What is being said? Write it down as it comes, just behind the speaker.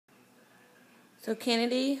So,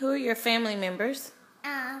 Kennedy, who are your family members?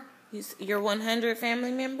 Your 100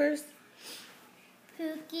 family members?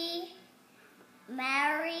 Pookie,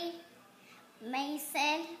 Mary,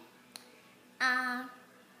 Mason,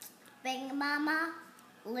 Big Mama,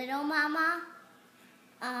 Little Mama,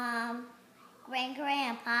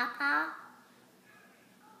 Grandpapa,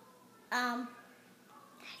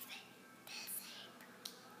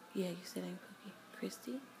 Yeah, you said Aunt Pookie.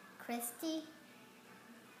 Christy,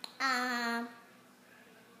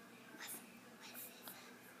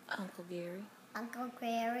 Uncle Gary. Uncle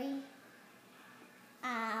Gary,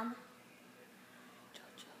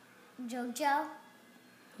 Jojo,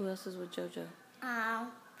 Who else is with JoJo?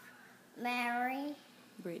 Mary,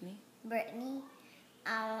 Brittany. Brittany,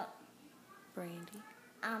 Brandy.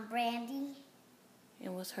 Brandy,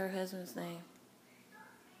 And what's her husband's name?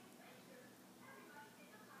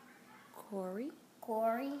 Corey.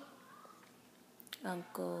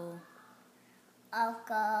 Uncle.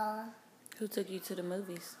 Who took you to the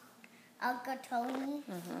movies? Uncle Tony,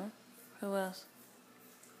 Who else?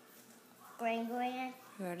 Grand. You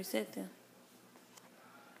already said them.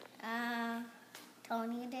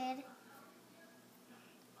 Tony did.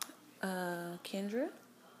 Kendra.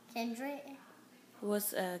 Kendrick,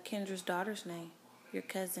 What's Kendra's daughter's name? Your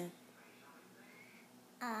cousin.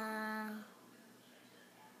 Kylie.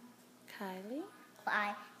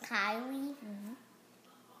 Kylie.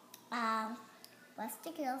 What's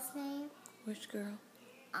the girl's name? Which girl?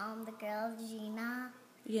 The girl Gina.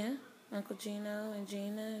 Yeah. Uncle Gino and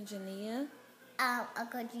Gina and Jania.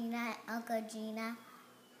 Uncle Gina, Uncle Gene.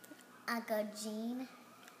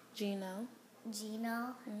 Gino.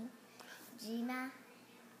 Gino. Gina.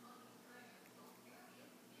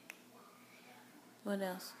 What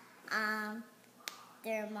else?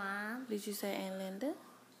 Their mom. Did you say Aunt Linda?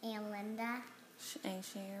 And Linda. Aunt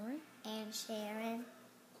Sharon. And Sharon.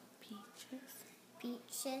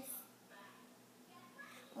 Peaches.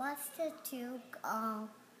 What's the two?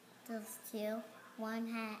 Those two. One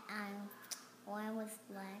had one was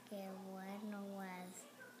black and one was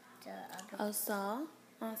the other. Oh, Saul.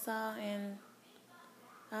 Aunt Saul and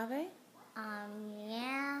Ave.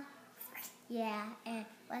 Yeah. And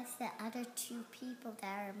what's the other two people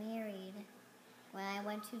that are married? When I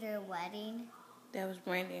went to their wedding. That was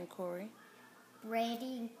Brandy and Corey.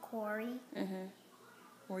 Brandy and Corey.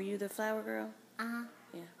 Were you the flower girl?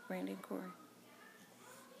 Yeah, Brandy and Corey.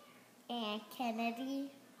 And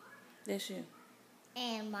Kennedy. That's you.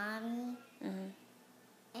 And Mommy.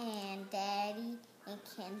 And Daddy. And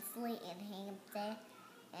Kinsley and Hampton.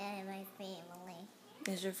 And my family.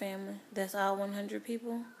 Is your family? That's all 100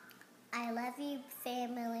 people? I love you,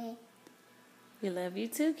 family. We love you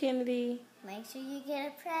too, Kennedy. Make sure you get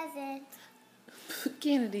a present.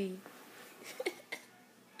 Kennedy.